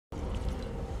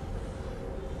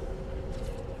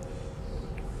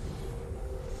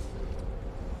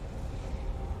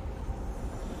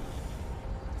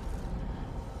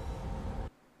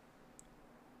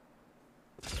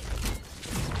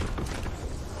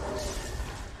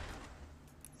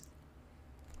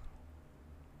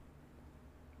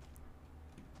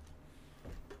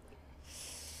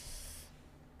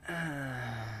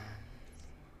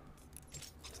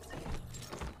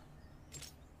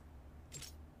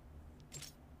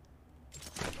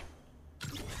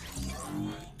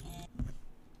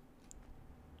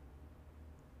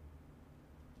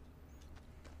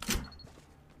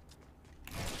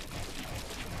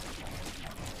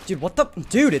Dude, what the?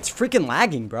 Dude, it's freaking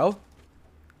lagging, bro.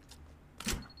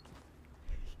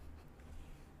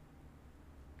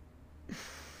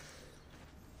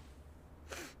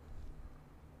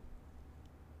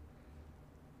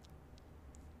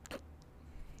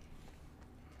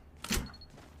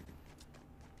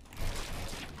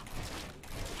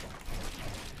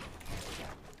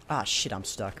 Ah, shit, I'm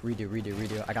stuck. Redo, redo,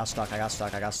 redo. I got stuck, I got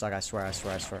stuck, I got stuck. I swear, I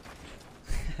swear, I swear.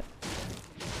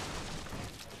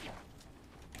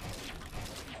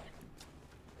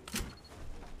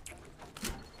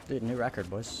 Dude, new record,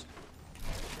 boys.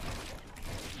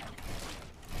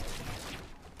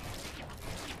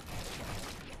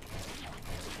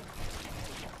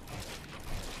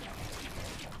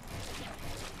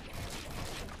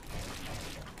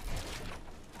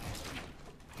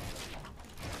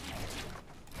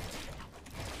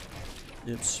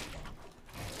 Oops.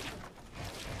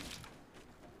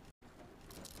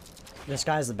 This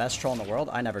guy is the best troll in the world?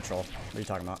 I never troll. What are you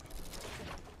talking about?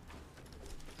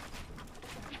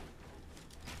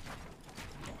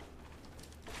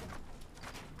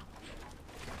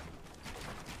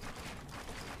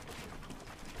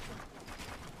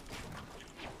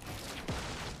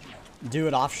 Do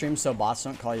it off stream so bots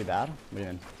don't call you bad? What do you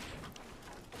mean?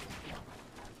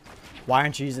 Why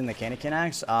aren't you using the candy cane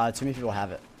axe? Too many people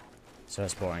have it. So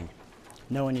it's boring.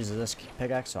 No one uses this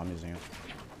pickaxe, so I'm using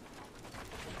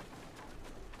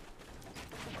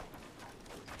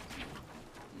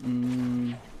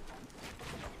it.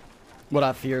 What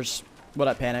up, Fears? What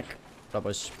up, Panic? What up,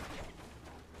 boys?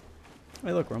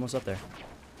 Hey, look, we're almost up there.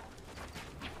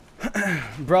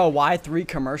 Bro, why 3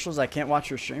 commercials? I can't watch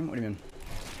your stream? What do you mean?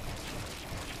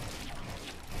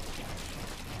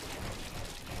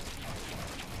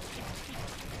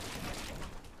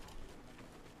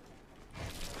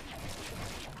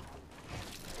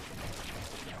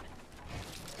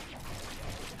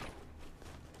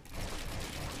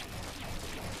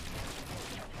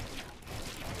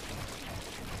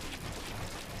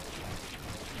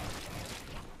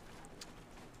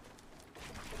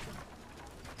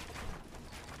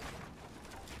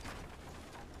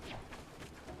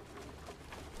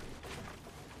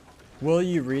 Will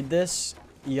you read this?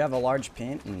 You have a large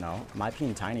peen? No. My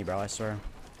peen tiny, bro, I swear.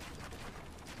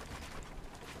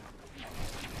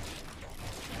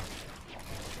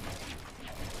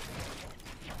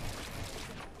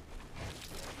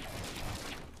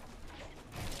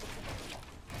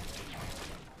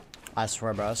 I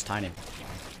swear, bro, it's tiny.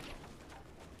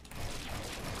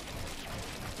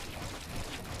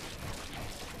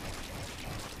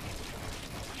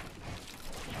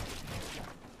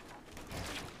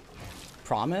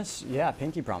 Promise? Yeah,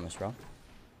 pinky promise, bro.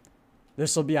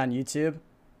 This will be on YouTube.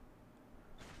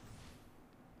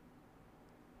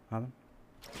 Huh?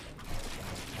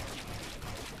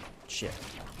 Shit.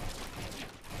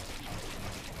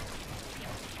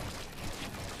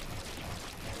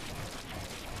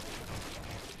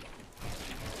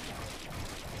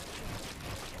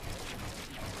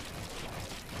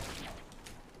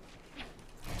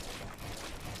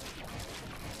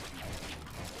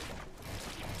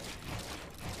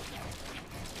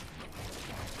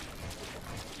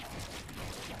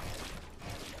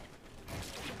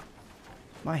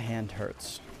 My hand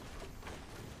hurts.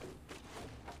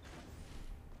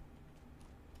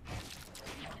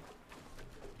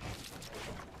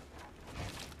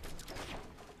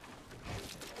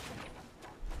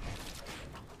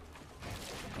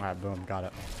 Alright, boom, got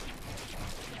it.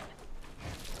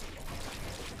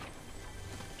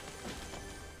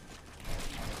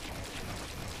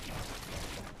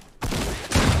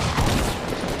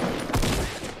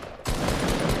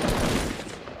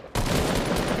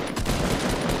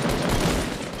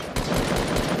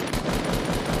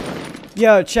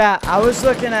 Yo, chat, I was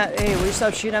looking at... Hey, will you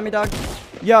stop shooting at me, dog?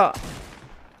 Yo,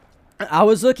 I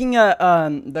was looking at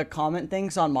the comment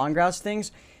things on Mongraal's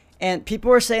things, and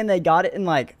people were saying they got it in,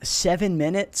 like, 7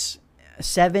 minutes.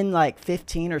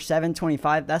 7:15 or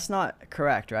 7:25. That's not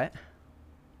correct, right?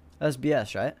 That's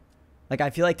BS, right? Like, I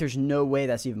feel like there's no way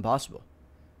that's even possible.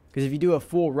 Because if you do a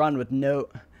full run with no...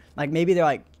 Like, maybe they're,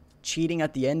 like, cheating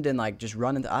at the end and, like, just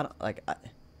running... I don't... Like,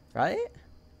 right?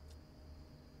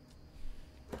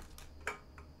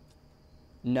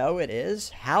 No, it is?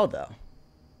 How, though?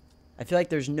 I feel like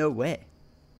there's no way.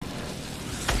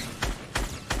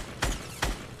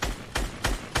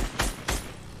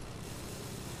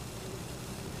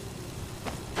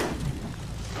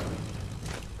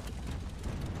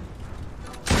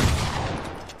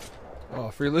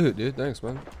 Oh, free loot, dude. Thanks,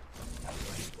 man.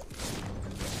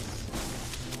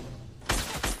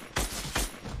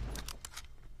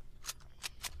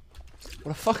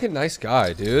 What a fucking nice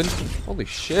guy, dude. Holy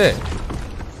shit.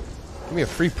 Give me a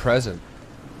free present.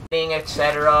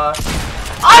 Etc.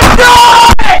 I'm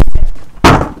done!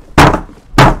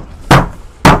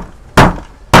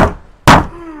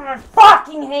 I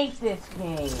fucking hate this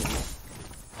game.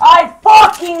 I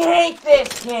fucking hate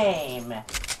this game.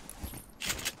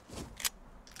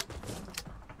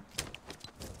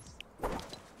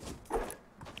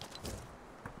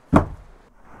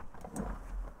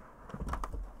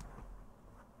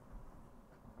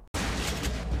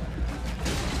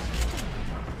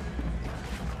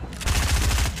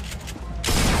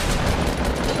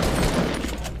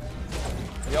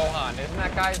 Johan, isn't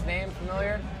that guy's name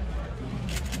familiar?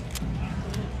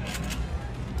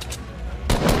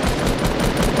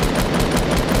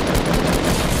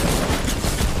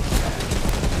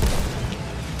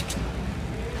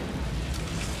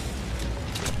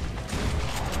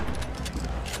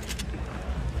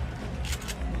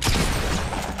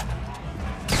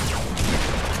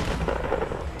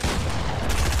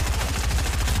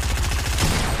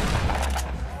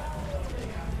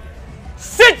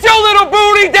 Sit your little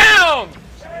booty down!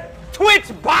 Twitch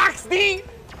Boxy!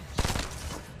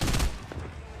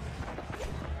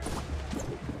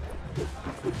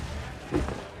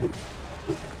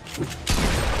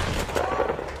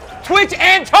 Twitch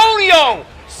Antonio!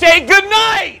 Say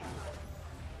goodnight!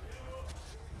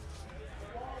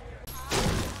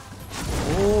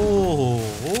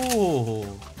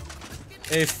 Oh,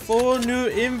 a full new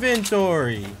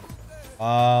inventory.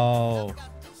 Wow.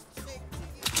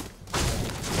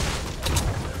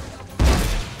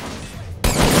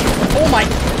 Oh my.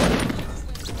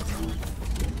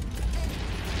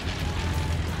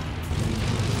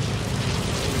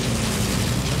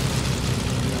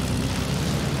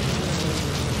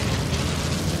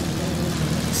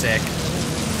 Sick.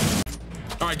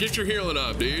 All right, get your healing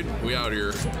up, dude. We out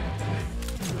here.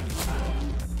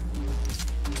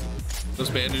 Those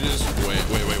bandages. Wait.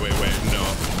 No.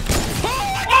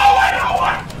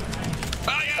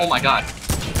 Oh my god.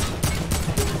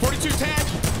 42 tag.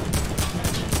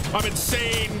 I'm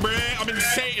insane, bruh. I'm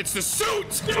insane. It's the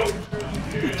suit.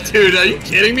 Dude, are you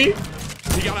kidding me?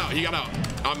 He got out.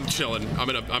 I'm chilling. I'm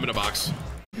in a box.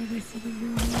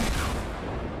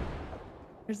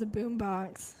 There's a boom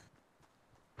box.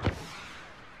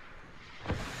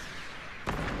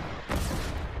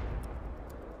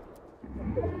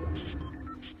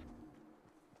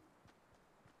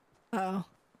 Uh-oh.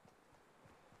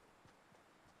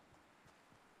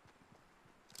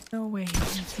 No way, you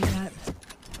didn't see that.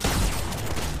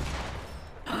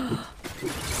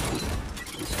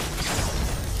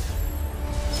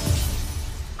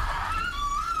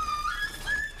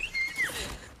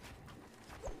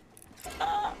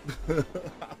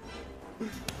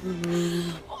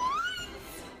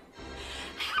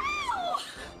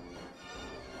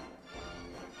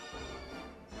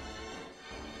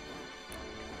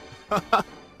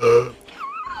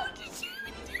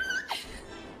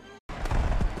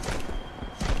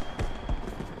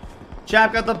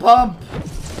 Chap got the pump.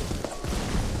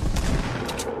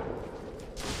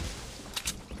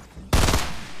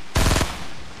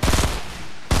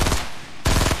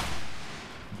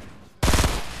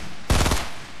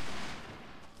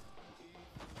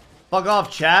 Fuck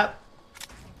off, chap.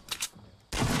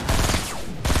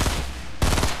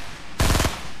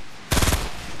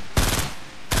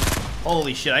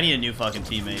 Holy shit, I need a new fucking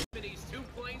teammate. Two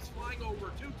planes flying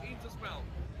over, 2 teams as well.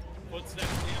 Footsteps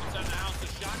on the other side of the house, a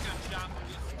shotgun shot.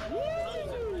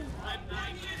 Woo!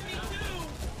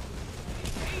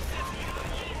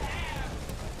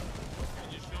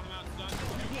 Just showing him out stuns.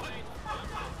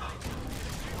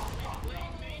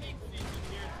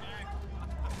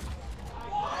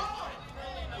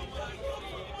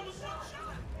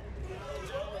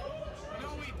 No,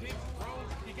 he didn't, bro.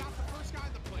 He got the first guy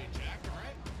in the plane, Jack,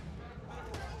 alright?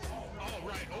 Oh,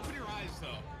 right. Open your eyes,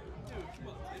 though.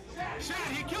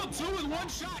 Chad, he killed 2 with 1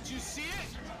 shot. You see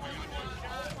it?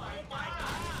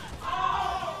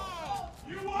 Oh!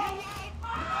 You won't!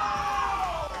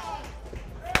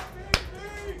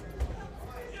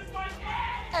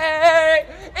 Hey,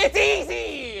 it's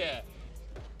easy!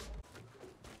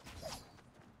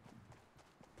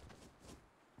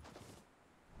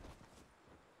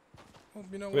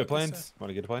 You know We have plans. Want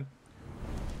to get a plan?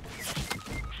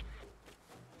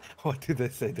 What did they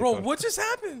say? Bro, what just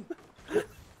happened?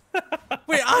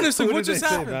 Wait, honestly, what just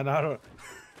happened? Man,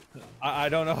 I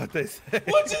don't know what they said.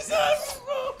 What just happened,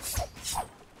 bro?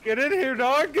 Get in here,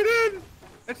 dog. Get in.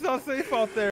 It's not safe out there.